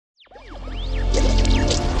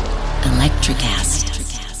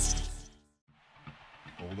Electrocast.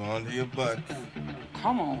 Hold on to your butt.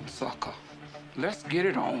 Come on, sucker. Let's get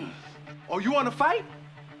it on. Oh, you want to fight?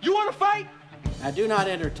 You want to fight? I do not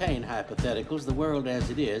entertain hypotheticals. The world as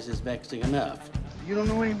it is vexing enough. You don't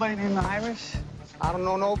know anybody named Iris? I don't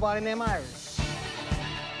know nobody named Iris.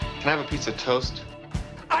 Can I have a piece of toast?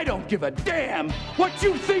 I don't give a damn what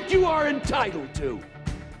you think you are entitled to.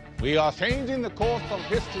 We are changing the course of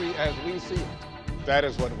history as we see it. That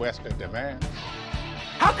is what Western demands.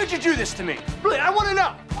 How could you do this to me? Really, I want to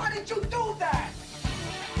know. Why did you do that?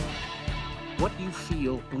 What you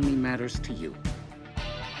feel only matters to you.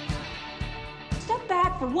 Step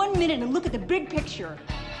back for 1 minute and look at the big picture.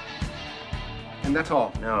 And that's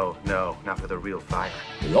all? No, not with a real fire.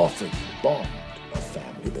 We offer you a bond, a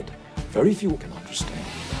family that very few can understand.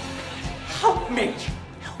 Help me!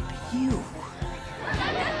 Help you.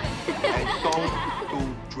 And don't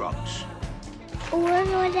do drugs. Or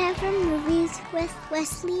whatever movies with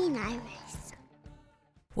Wesley and Iris.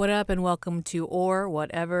 What up and welcome to Or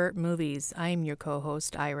Whatever Movies. I am your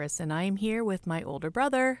co-host Iris and I am here with my older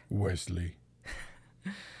brother Wesley.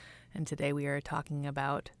 And today we are talking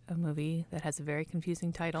about a movie that has a very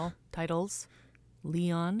confusing titles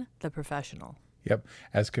Leon the Professional. Yep,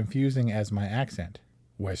 as confusing as my accent.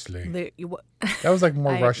 Wesley. That was like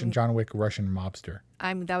more Russian, John Wick, Russian mobster.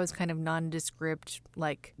 That was kind of nondescript,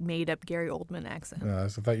 like made-up Gary Oldman accent.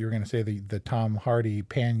 So I thought you were going to say the Tom Hardy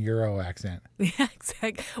pan-Euro accent. Yeah,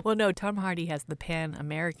 exactly. Well, no, Tom Hardy has the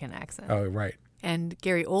pan-American accent. Oh, right. And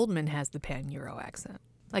Gary Oldman has the pan-Euro accent.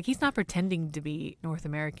 Like, he's not pretending to be North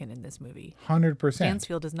American in this movie. 100%.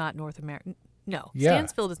 Stansfield is not North American. No, yeah.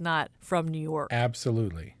 Stansfield is not from New York.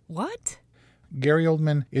 Absolutely. What? Gary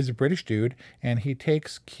Oldman is a British dude, and he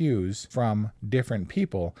takes cues from different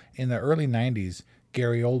people. In the early 90s,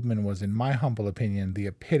 Gary Oldman was, in my humble opinion, the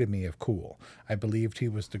epitome of cool. I believed he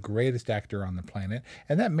was the greatest actor on the planet,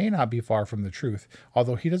 and that may not be far from the truth,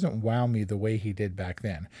 although he doesn't wow me the way he did back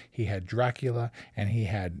then. He had Dracula, and he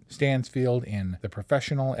had Stansfield in The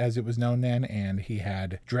Professional, as it was known then, and he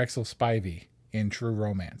had Drexel Spivey in True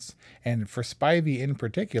Romance. And for Spivey in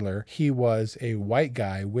particular, he was a white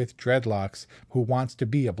guy with dreadlocks who wants to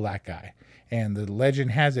be a black guy. And the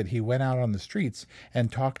legend has it he went out on the streets and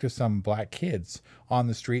talked to some black kids on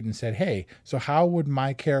the street and said, hey, so how would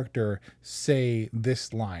my character say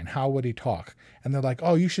this line? How would he talk? And they're like,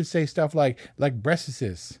 oh, you should say stuff like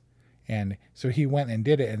breastises. And so he went and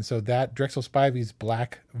did it. And so that Drexel Spivey's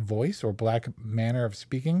black voice or black manner of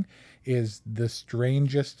speaking is the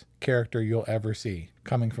strangest character you'll ever see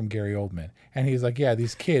coming from Gary Oldman. And he's like, yeah,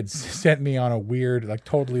 these kids sent me on a weird, like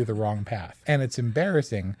totally the wrong path. And it's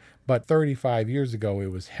embarrassing, but 35 years ago,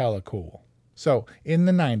 it was hella cool. So in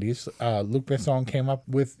the 90s, Luc Besson came up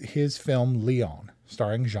with his film Léon,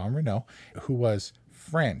 starring Jean Reno, who was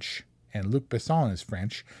French. And Luc Besson is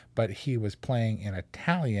French, but he was playing an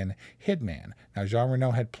Italian hitman. Now, Jean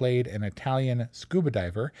Reno had played an Italian scuba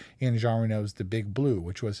diver in Jean Reno's The Big Blue,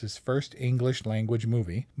 which was his first English language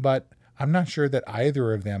movie. But I'm not sure that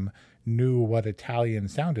either of them knew what Italian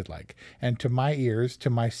sounded like. And to my ears, to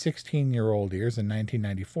my 16-year-old ears in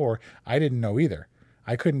 1994, I didn't know either.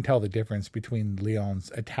 I couldn't tell the difference between Leon's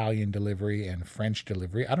Italian delivery and French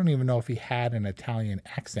delivery. I don't even know if he had an Italian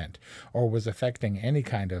accent or was affecting any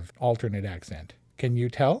kind of alternate accent. Can you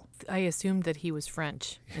tell? I assumed that he was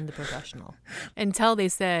French in The Professional until they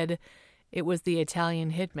said it was the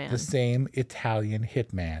Italian hitman. The same Italian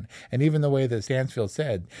hitman. And even the way that Stansfield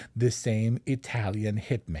said, the same Italian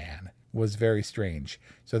hitman, was very strange.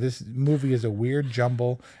 So this movie is a weird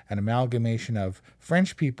jumble, an amalgamation of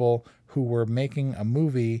French people who were making a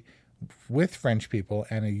movie with French people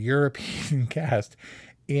and a European cast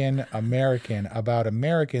in American about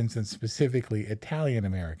Americans and specifically Italian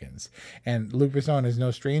Americans. And Luc Besson is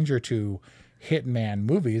no stranger to hitman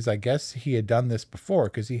movies. I guess he had done this before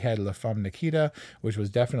because he had La Femme Nikita, which was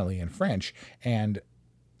definitely in French. And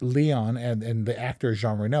Leon and the actor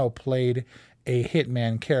Jean Reno played a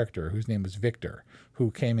hitman character whose name was Victor,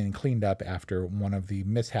 who came in and cleaned up after one of the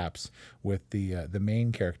mishaps with the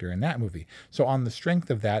main character in that movie. So on the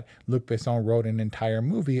strength of that, Luc Besson wrote an entire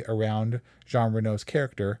movie around Jean Reno's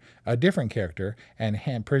character, a different character, and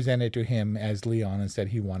presented to him as Leon and said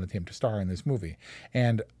he wanted him to star in this movie.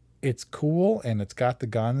 And it's cool, and it's got the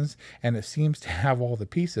guns, and it seems to have all the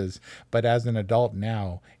pieces, but as an adult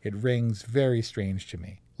now, it rings very strange to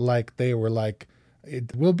me. Like they were like,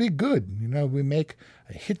 it will be good. You know, we make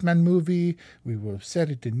a hitman movie, we will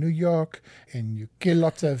set it in New York, and you kill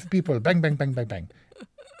lots of people. Bang, bang, bang, bang, bang.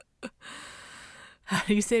 How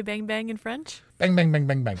do you say bang, bang in French? Bang, bang, bang,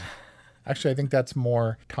 bang, bang. Actually, I think that's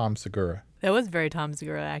more Tom Segura. That was very Tom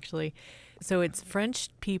Segura, actually. So it's French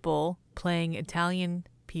people playing Italian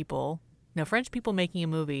people. No, French people making a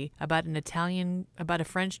movie about a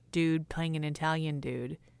French dude playing an Italian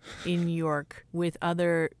dude in New York with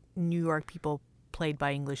other New York people played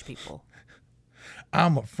by English people.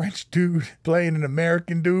 I'm a French dude playing an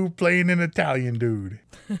American dude playing an Italian dude.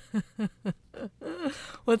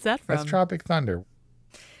 What's that from? That's Tropic Thunder.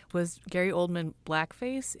 Was Gary Oldman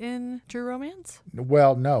blackface in True Romance?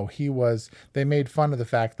 Well, no, he was. They made fun of the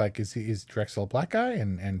fact, like, is Drexel a black guy?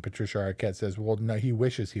 And Patricia Arquette says, well, no, he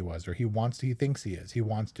wishes he was, or he thinks he is. He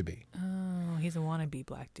wants to be. Oh, he's a wannabe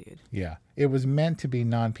black dude. Yeah. It was meant to be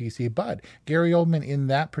non-PC, but Gary Oldman in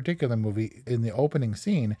that particular movie, in the opening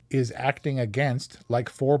scene, is acting against like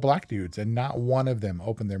 4 black dudes, and not one of them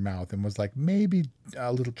opened their mouth and was like, maybe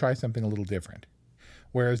try something a little different.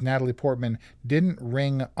 Whereas Natalie Portman didn't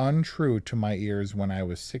ring untrue to my ears when I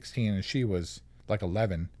was 16 and she was like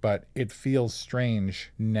 11, but it feels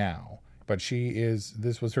strange now. But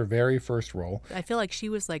this was her very first role. I feel like she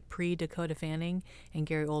was like pre-Dakota Fanning and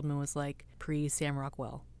Gary Oldman was like pre-Sam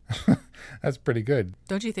Rockwell. That's pretty good.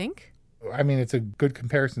 Don't you think? I mean, it's a good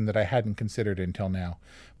comparison that I hadn't considered until now.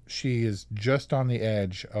 She is just on the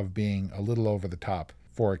edge of being a little over the top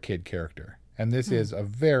for a kid character. And this is a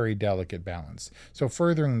very delicate balance. So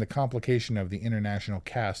furthering the complication of the international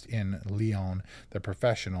cast in Léon, the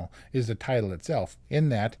Professional, is the title itself. In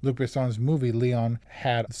that, Luc Besson's movie Léon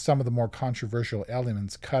had some of the more controversial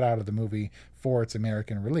elements cut out of the movie for its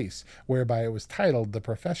American release, whereby it was titled The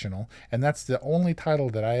Professional, and that's the only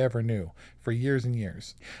title that I ever knew for years and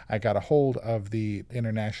years. I got a hold of the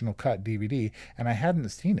international cut DVD, and I hadn't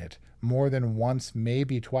seen it more than once,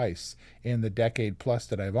 maybe twice, in the decade plus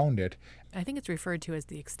that I've owned it. I think it's referred to as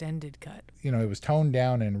the extended cut. You know, it was toned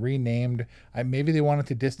down and renamed. Maybe they wanted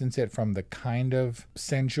to distance it from the kind of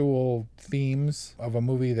sensual themes of a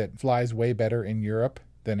movie that flies way better in Europe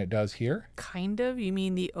than it does here. Kind of? You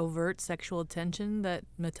mean the overt sexual tension that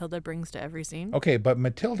Matilda brings to every scene? Okay, but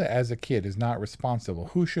Matilda as a kid is not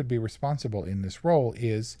responsible. Who should be responsible in this role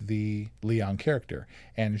is the Léon character.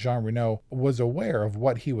 And Jean Reno was aware of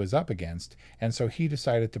what he was up against, and so he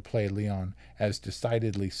decided to play Léon as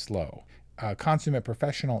decidedly slow. A consummate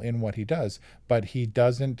professional in what he does, but he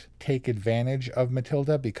doesn't take advantage of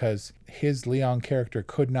Matilda because his Léon character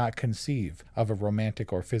could not conceive of a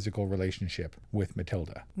romantic or physical relationship with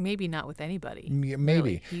Matilda. Maybe not with anybody. Maybe.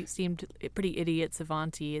 Really. He seemed pretty idiot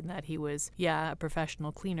savanty in that he was, a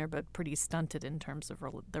professional cleaner, but pretty stunted in terms of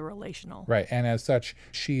the relational. Right, and as such,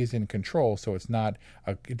 she is in control, so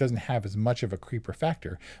it doesn't have as much of a creeper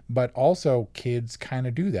factor. But also, kids kind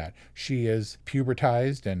of do that. She is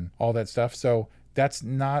pubertized and all that stuff. So that's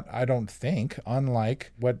not, I don't think,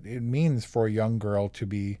 unlike what it means for a young girl to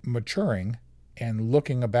be maturing and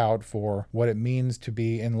looking about for what it means to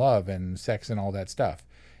be in love and sex and all that stuff.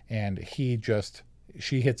 And she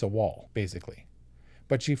hits a wall, basically.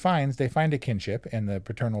 But they find a kinship in the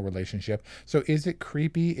paternal relationship. So is it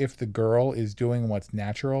creepy if the girl is doing what's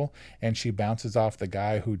natural and she bounces off the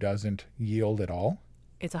guy who doesn't yield at all?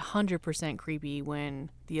 It's 100% creepy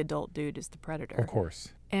when the adult dude is the predator. Of course.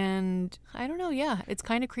 And I don't know, it's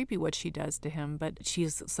kind of creepy what she does to him, but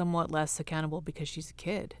she's somewhat less accountable because she's a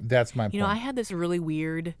kid. That's my point. You know, I had this really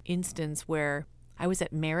weird instance where I was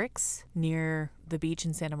at Merrick's near the beach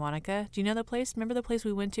in Santa Monica. Do you know the place? Remember the place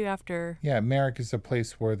we went to after? Yeah, Merrick is a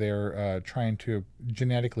place where they're trying to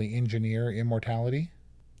genetically engineer immortality.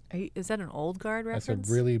 Is that an old guard reference? That's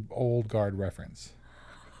a really old guard reference.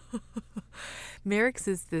 Merrick's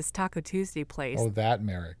is this Taco Tuesday place. Oh, that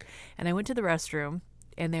Merrick. And I went to the restroom,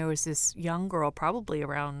 and there was this young girl, probably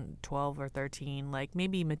around 12 or 13, like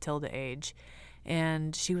maybe Matilda age.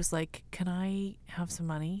 And she was like, "Can I have some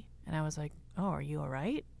money?" And I was like, "Oh, are you all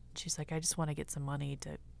right?" She's like, "I just want to get some money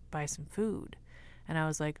to buy some food." And I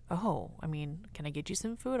was like, "Oh, can I get you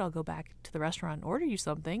some food? I'll go back to the restaurant and order you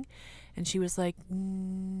something." And she was like,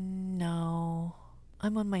 "No,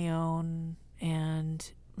 I'm on my own,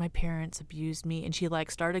 and my parents abused me." And she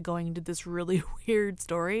started going into this really weird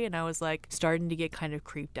story, and I was starting to get kind of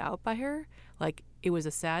creeped out by her. It was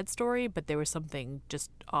a sad story, but there was something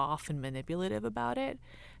just off and manipulative about it.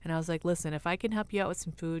 And I was like, "Listen, if I can help you out with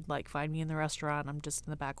some food, find me in the restaurant. I'm just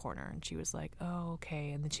in the back corner." And she was like, "Oh,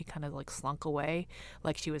 okay." And then she kind of slunk away,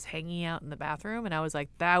 like she was hanging out in the bathroom. And I was like,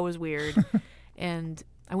 that was weird. And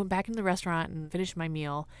I went back into the restaurant and finished my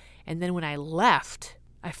meal. And then when I left,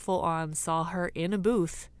 I full on saw her in a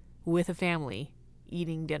booth with a family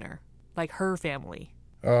eating dinner, her family.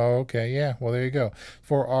 Oh, okay. Yeah. Well, there you go.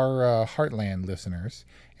 For our Heartland listeners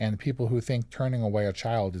and people who think turning away a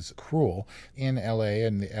child is cruel, in LA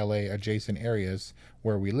and the LA adjacent areas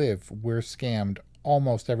where we live, we're scammed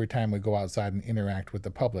almost every time we go outside and interact with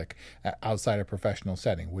the public outside a professional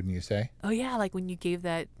setting, wouldn't you say? Oh, yeah, like when you gave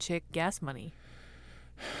that chick gas money.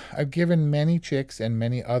 I've given many chicks and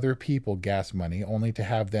many other people gas money only to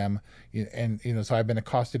have them, so I've been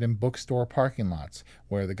accosted in bookstore parking lots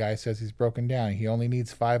where the guy says he's broken down. He only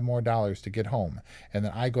needs $5 more to get home. And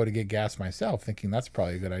then I go to get gas myself thinking that's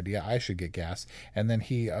probably a good idea. I should get gas. And then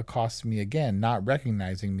he accosts me again, not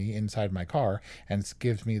recognizing me inside my car, and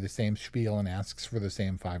gives me the same spiel and asks for the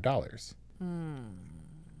same $5.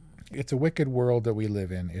 It's a wicked world that we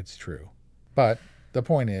live in. It's true. But the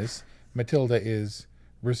point is, Matilda is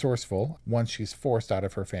resourceful once she's forced out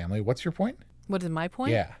of her family. What's your point? What is my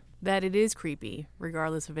point? Yeah. That it is creepy,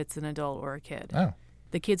 regardless if it's an adult or a kid. Oh.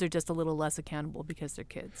 The kids are just a little less accountable because they're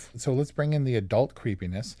kids. So let's bring in the adult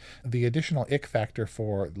creepiness. The additional ick factor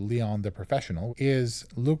for Léon the Professional is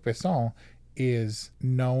Luc Besson is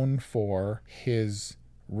known for his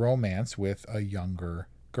romance with a younger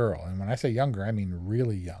girl. And when I say younger, I mean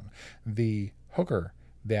really young. The hooker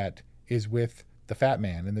that is with the fat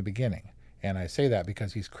man in the beginning, and I say that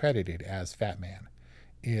because he's credited as Fat Man,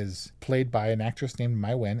 is played by an actress named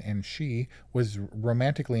Mai Wen, and she was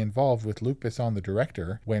romantically involved with Luc Besson, the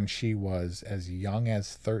director, when she was as young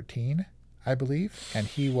as 13, I believe, and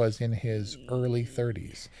he was in his early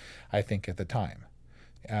 30s, I think, at the time.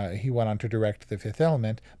 He went on to direct The Fifth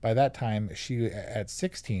Element. By that time, at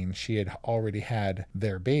 16, she had already had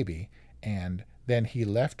their baby, and then he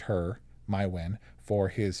left her, Mai Wen, for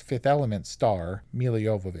his Fifth Element star, Milla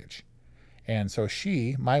Jovovich. And so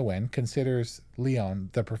she, Mai Wen, considers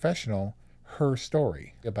Léon the Professional her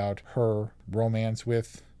story about her romance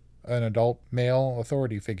with an adult male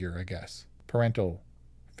authority figure, I guess. Parental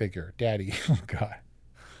figure. Daddy. Oh, God.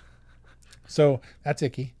 So that's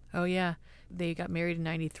icky. Oh, yeah. They got married in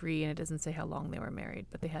 93, and it doesn't say how long they were married,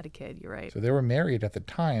 but they had a kid. You're right. So they were married at the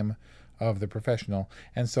time of The Professional.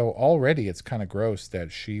 And so already it's kind of gross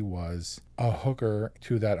that she was a hooker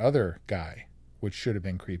to that other guy, which should have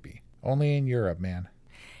been creepy. Only in Europe, man.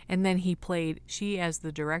 And then she as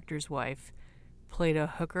the director's wife, played a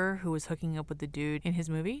hooker who was hooking up with the dude in his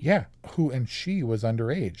movie? Yeah, and she was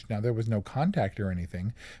underage. Now, there was no contact or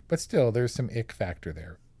anything, but still, there's some ick factor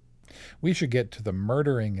there. We should get to the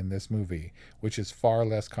murdering in this movie, which is far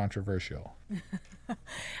less controversial.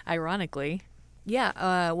 Ironically.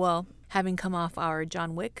 Yeah, well, having come off our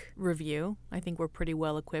John Wick review, I think we're pretty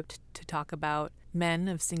well equipped to talk about Men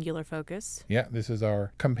of Singular Focus. Yeah, this is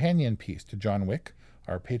our companion piece to John Wick,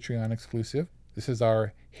 our Patreon exclusive. This is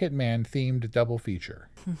our Hitman-themed double feature.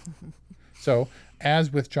 So,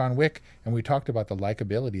 as with John Wick, and we talked about the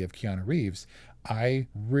likability of Keanu Reeves, I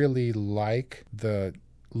really like the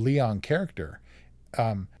Léon character.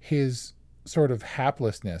 His sort of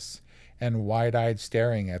haplessness and wide-eyed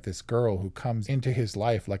staring at this girl who comes into his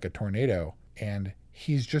life like a tornado, and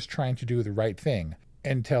he's just trying to do the right thing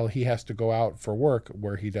until he has to go out for work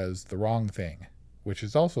where he does the wrong thing, which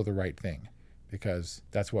is also the right thing, because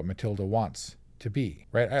that's what Matilda wants to be,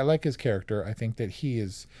 right? I like his character. I think that he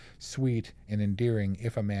is sweet and endearing,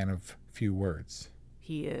 if a man of few words.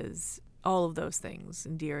 He is all of those things,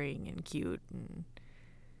 endearing and cute and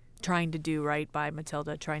trying to do right by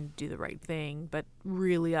Matilda, trying to do the right thing, but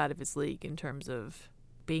really out of his league in terms of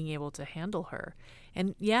being able to handle her.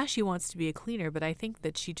 And yeah, she wants to be a cleaner, but I think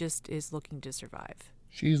that she just is looking to survive.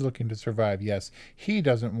 She's looking to survive, yes. He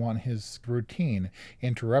doesn't want his routine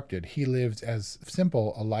interrupted. He lives as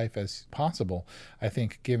simple a life as possible, I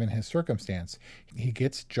think, given his circumstance. He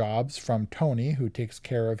gets jobs from Tony, who takes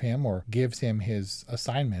care of him or gives him his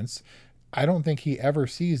assignments. I don't think he ever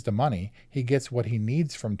sees the money. He gets what he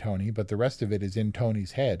needs from Tony, but the rest of it is in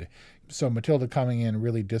Tony's head. So Matilda coming in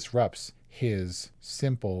really disrupts his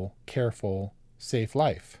simple, careful, safe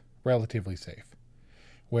life, relatively safe.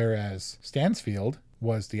 Whereas Stansfield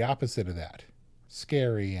was the opposite of that.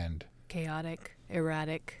 Scary and chaotic,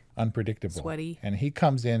 erratic, unpredictable, sweaty. And he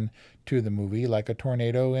comes in to the movie like a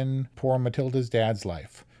tornado in poor Matilda's dad's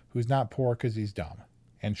life, who's not poor because he's dumb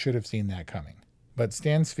and should have seen that coming. But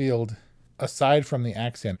Stansfield, aside from the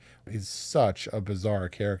accent, is such a bizarre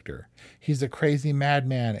character. He's a crazy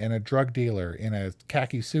madman and a drug dealer in a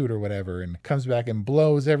khaki suit or whatever, and comes back and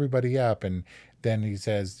blows everybody up, and then he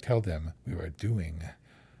says, "Tell them we were doing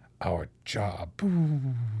our job."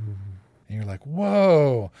 And you're like,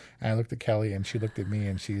 whoa. And I looked at Kelly and she looked at me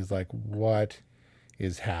and she's like, what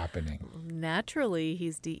is happening? Naturally,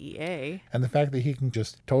 he's DEA. And the fact that he can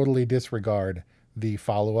just totally disregard the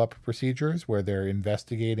follow-up procedures where they're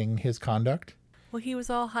investigating his conduct. Well, he was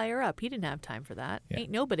all higher up. He didn't have time for that. Yeah.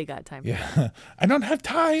 Ain't nobody got time for that. I don't have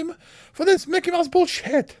time for this Mickey Mouse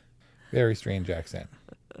bullshit. Very strange accent.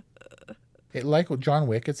 Like with John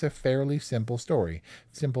Wick, it's a fairly simple story.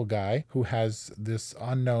 Simple guy who has this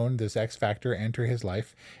unknown, this X factor enter his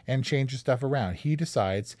life and changes stuff around. He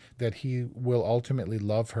decides that he will ultimately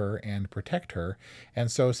love her and protect her,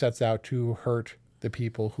 and so sets out to hurt the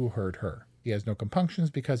people who hurt her. He has no compunctions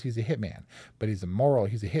because he's a hitman, but he's a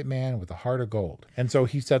hitman with a heart of gold. And so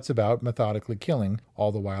he sets about methodically killing,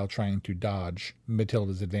 all the while trying to dodge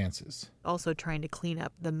Matilda's advances. Also trying to clean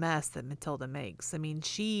up the mess that Matilda makes. I mean,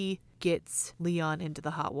 she gets Leon into the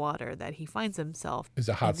hot water that he finds himself. Is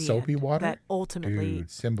it hot soapy water? That ultimately Dude,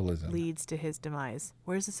 symbolism. leads to his demise.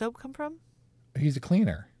 Where does the soap come from? He's a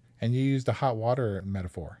cleaner, and you used a hot water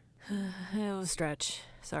metaphor. It was a stretch.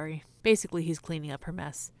 Sorry. Basically, he's cleaning up her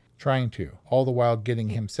mess. Trying to, all the while getting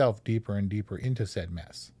himself deeper and deeper into said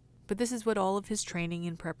mess. But this is what all of his training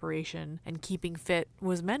and preparation and keeping fit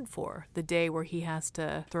was meant for, the day where he has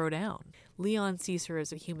to throw down. Leon sees her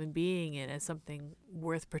as a human being and as something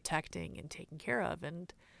worth protecting and taking care of.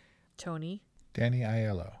 And Tony? Danny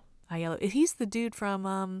Aiello. He's the dude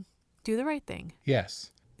from Do the Right Thing.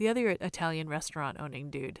 Yes. The other Italian restaurant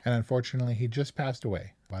owning dude. And unfortunately, he just passed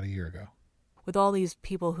away about a year ago. With all these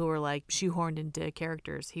people who were like shoehorned into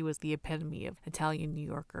characters, he was the epitome of Italian New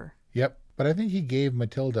Yorker. Yep. But I think he gave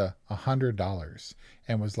Matilda $100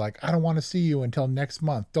 and was like, I don't want to see you until next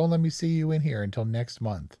month. Don't let me see you in here until next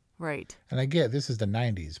month. Right. And I get this is the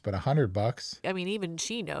 90s, but $100? I mean, even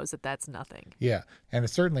she knows that that's nothing. Yeah. And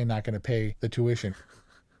it's certainly not going to pay the tuition.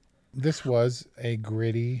 This was a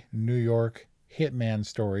gritty New York hitman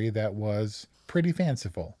story that was pretty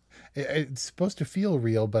fanciful. It's supposed to feel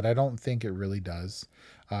real, but I don't think it really does.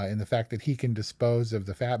 In the fact that he can dispose of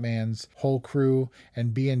the Fat Man's whole crew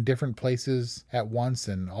and be in different places at once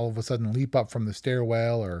and all of a sudden leap up from the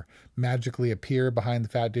stairwell or magically appear behind the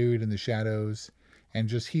fat dude in the shadows. And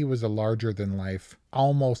just he was a larger than life,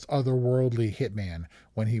 almost otherworldly hitman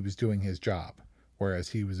when he was doing his job, whereas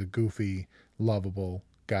he was a goofy, lovable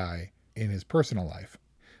guy in his personal life.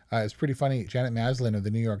 It's pretty funny. Janet Maslin of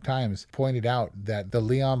the New York Times pointed out that the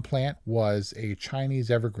Leon plant was a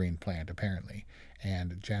Chinese evergreen plant, apparently.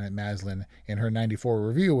 And Janet Maslin, in her 94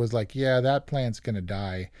 review, was like, yeah, that plant's going to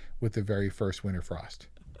die with the very first winter frost.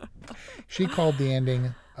 She called the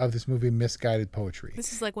ending of this movie misguided poetry.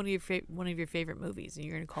 This is like one of your favorite movies, and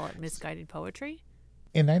you're going to call it misguided poetry?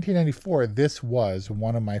 In 1994, this was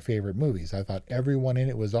one of my favorite movies. I thought everyone in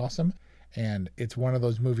it was awesome. And it's one of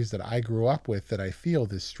those movies that I grew up with that I feel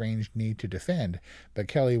this strange need to defend. But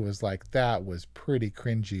Kelly was like, that was pretty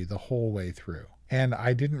cringy the whole way through. And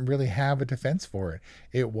I didn't really have a defense for it.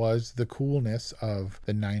 It was the coolness of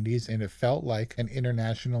the 90s, and it felt like an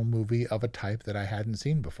international movie of a type that I hadn't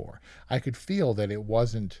seen before. I could feel that it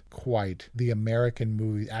wasn't quite the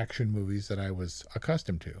American action movies that I was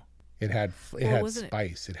accustomed to. It had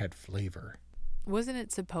spice, it had flavor. Wasn't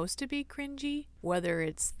it supposed to be cringy? Whether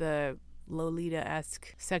it's the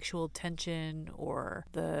Lolita-esque sexual tension or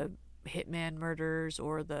the hitman murders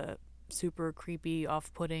or the super creepy,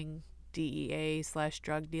 off-putting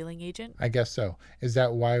DEA/drug dealing agent? I guess so. Is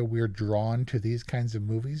that why we're drawn to these kinds of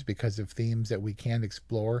movies? Because of themes that we can't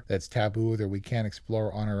explore, that's taboo, that we can't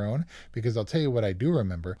explore on our own? Because I'll tell you what I do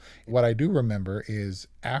remember. What I do remember is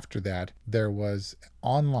after that, there was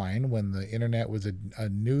online, when the internet was a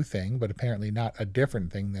new thing, but apparently not a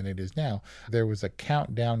different thing than it is now, there was a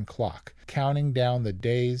countdown clock, counting down the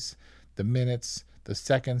days, the minutes, the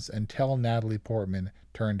seconds until Natalie Portman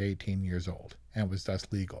turned 18 years old and was thus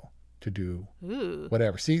legal to do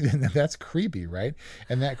whatever. See, that's creepy, right?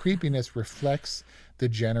 And that creepiness reflects the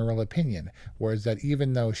general opinion. Whereas that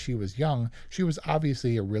even though she was young, she was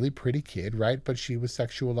obviously a really pretty kid, right? But she was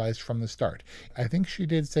sexualized from the start. I think she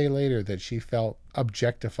did say later that she felt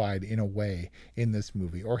objectified in a way in this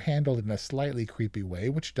movie, or handled in a slightly creepy way,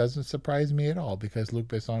 which doesn't surprise me at all because Luc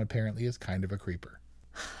Besson apparently is kind of a creeper.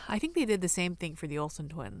 I think they did the same thing for the Olsen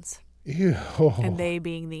twins. Ew. And they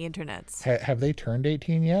being the internets. Have they turned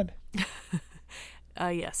 18 yet?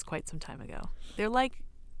 Yes, quite some time ago. They're like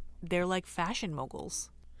fashion moguls.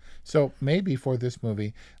 So maybe for this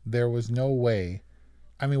movie, there was no way.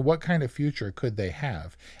 I mean, what kind of future could they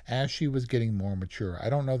have as she was getting more mature? I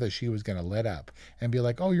don't know that she was going to let up and be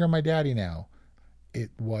like, oh, you're my daddy now. It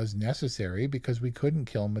was necessary because we couldn't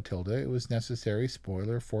kill Matilda. It was necessary,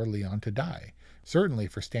 spoiler, for Leon to die. Certainly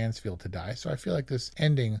for Stansfield to die. So I feel like this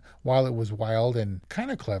ending, while it was wild and kind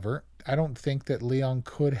of clever, I don't think that Leon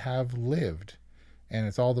could have lived. And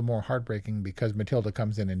it's all the more heartbreaking because Matilda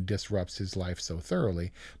comes in and disrupts his life so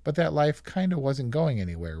thoroughly. But that life kind of wasn't going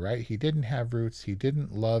anywhere, right? He didn't have roots. He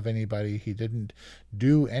didn't love anybody. He didn't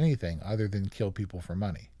do anything other than kill people for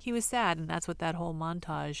money. He was sad, and that's what that whole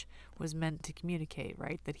montage was meant to communicate,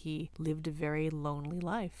 right? That he lived a very lonely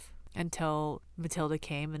life. until Matilda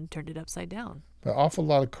came and turned it upside down. But awful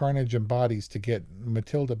lot of carnage and bodies to get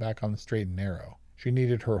Matilda back on the straight and narrow. She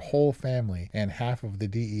needed her whole family and half of the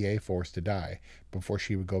DEA force to die before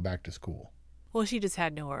she would go back to school. Well, she just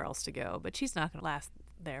had nowhere else to go, but she's not going to last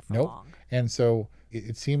there for Nope. long. And so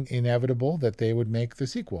it seemed inevitable that they would make the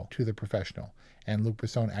sequel to The Professional. And Luc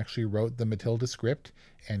Besson actually wrote the Matilda script,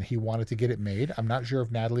 and he wanted to get it made. I'm not sure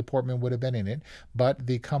if Natalie Portman would have been in it, but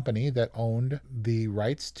the company that owned the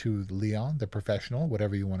rights to Léon, The Professional,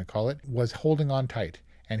 whatever you want to call it, was holding on tight.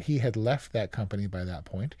 And he had left that company by that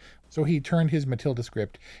point. So he turned his Matilda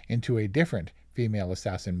script into a different female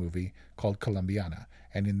assassin movie called Colombiana.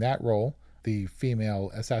 And in that role, the female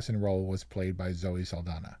assassin role was played by Zoe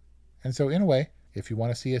Saldana. And so in a way, if you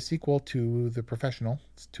want to see a sequel to The Professional,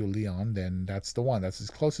 to Léon, then that's the one. That's as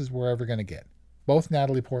close as we're ever going to get. Both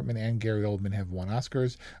Natalie Portman and Gary Oldman have won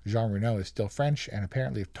Oscars. Jean Reno is still French and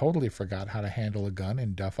apparently totally forgot how to handle a gun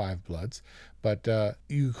in Da Five Bloods. But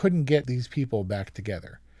you couldn't get these people back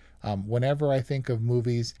together. Whenever I think of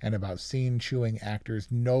movies and about scene-chewing actors,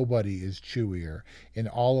 nobody is chewier in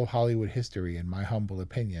all of Hollywood history, in my humble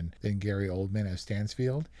opinion, than Gary Oldman as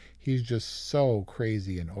Stansfield. He's just so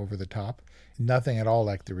crazy and over the top. Nothing at all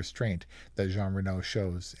like the restraint that Jean Reno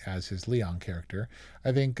shows as his Léon character.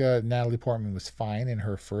 I think Natalie Portman was fine in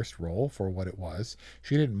her first role for what it was.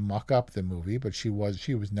 She didn't muck up the movie, but she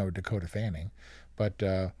was no Dakota Fanning. But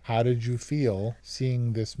how did you feel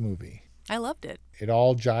seeing this movie? I loved it. It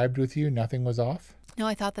all jibed with you? Nothing was off? No,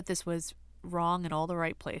 I thought that this was wrong in all the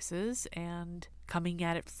right places, and coming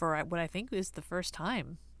at it for what I think is the first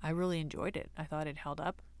time, I really enjoyed it. I thought it held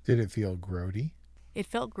up. Did it feel grody? It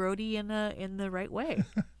felt grody in the right way.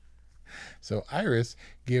 So Iris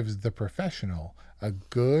gives The Professional a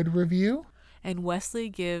good review. And Wesley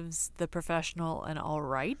gives The Professional an all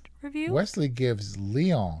right review. Wesley gives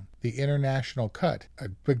Léon, the international cut, a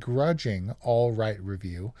begrudging all right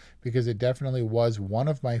review because it definitely was one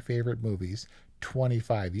of my favorite movies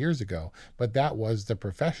 25 years ago, but that was The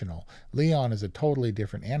Professional. Léon is a totally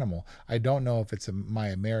different animal. I don't know if it's my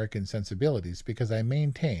American sensibilities because I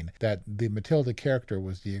maintain that the Matilda character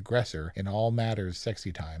was the aggressor in all matters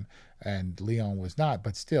sexy time and Léon was not,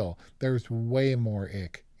 but still, there's way more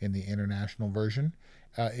ick in the international version.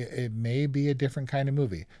 It may be a different kind of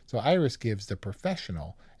movie. So Iris gives The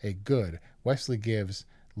Professional a good. Wesley gives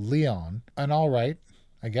Léon an all right,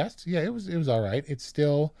 I guess. Yeah, it was all right. It's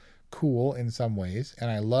still cool in some ways, and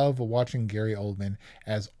I love watching Gary Oldman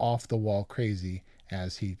as off-the-wall crazy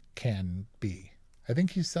as he can be. I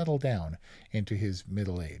think he's settled down into his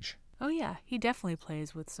middle age. Oh yeah, he definitely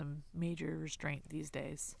plays with some major restraint these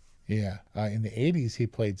days. Yeah, in the 80s he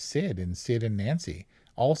played Sid in Sid and Nancy,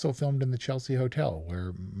 also filmed in the Chelsea Hotel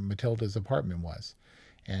where Matilda's apartment was,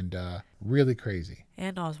 and really crazy.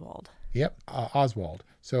 And Oswald. Yep, Oswald.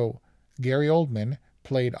 So Gary Oldman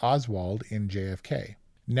played Oswald in JFK.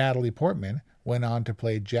 Natalie Portman went on to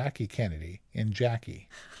play Jackie Kennedy in Jackie.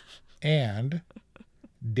 And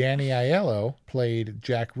Danny Aiello played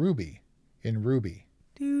Jack Ruby in Ruby.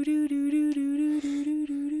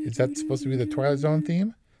 Is that supposed to be the Twilight Zone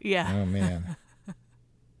theme? Yeah. Oh, man.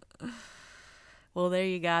 Well, there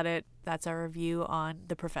you got it. That's our review on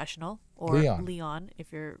The Professional, or Léon,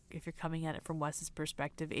 if you're coming at it from Wes's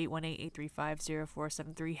perspective.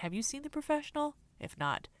 818-835-0473. Have you seen The Professional? If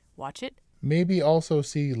not, watch it. Maybe also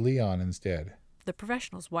see Léon instead. The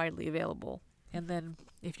Professional's widely available. And then,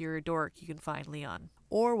 if you're a dork, you can find Léon.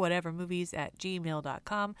 Or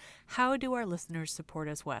whatevermovies@gmail.com. How do our listeners support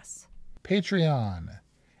us, Wes? Patreon.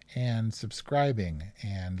 And subscribing.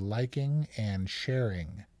 And liking. And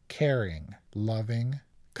sharing. Caring. Loving.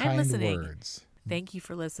 Kind words. Thank you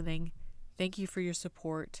for listening. Thank you for your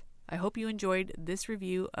support. I hope you enjoyed this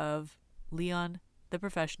review of Léon, The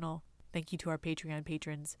Professional. Thank you to our Patreon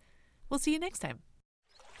patrons. We'll see you next time.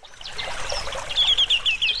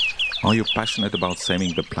 Are you passionate about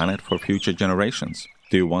saving the planet for future generations?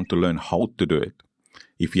 Do you want to learn how to do it?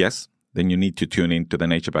 If yes, then you need to tune in to the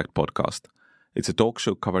Nature Backed podcast. It's a talk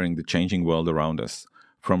show covering the changing world around us,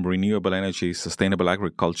 from renewable energy, sustainable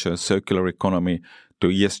agriculture, circular economy, to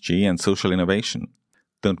ESG and social innovation.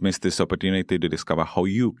 Don't miss this opportunity to discover how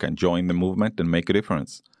you can join the movement and make a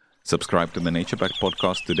difference. Subscribe to the Nature Backed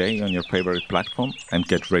podcast today on your favorite platform and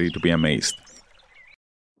get ready to be amazed.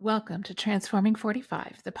 Welcome to Transforming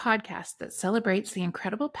 45, the podcast that celebrates the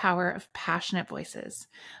incredible power of passionate voices.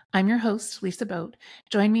 I'm your host, Lisa Boat.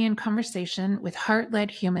 Join me in conversation with heart-led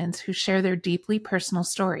humans who share their deeply personal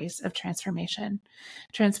stories of transformation.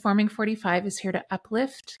 Transforming 45 is here to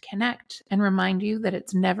uplift, connect, and remind you that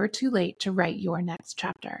it's never too late to write your next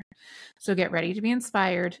chapter. So get ready to be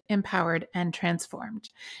inspired, empowered, and transformed.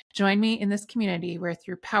 Join me in this community where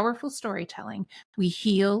through powerful storytelling, we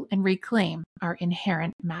heal and reclaim our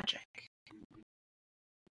inherent magic.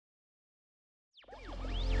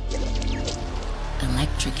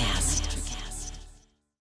 Electricast.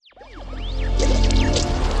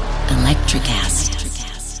 Electricast.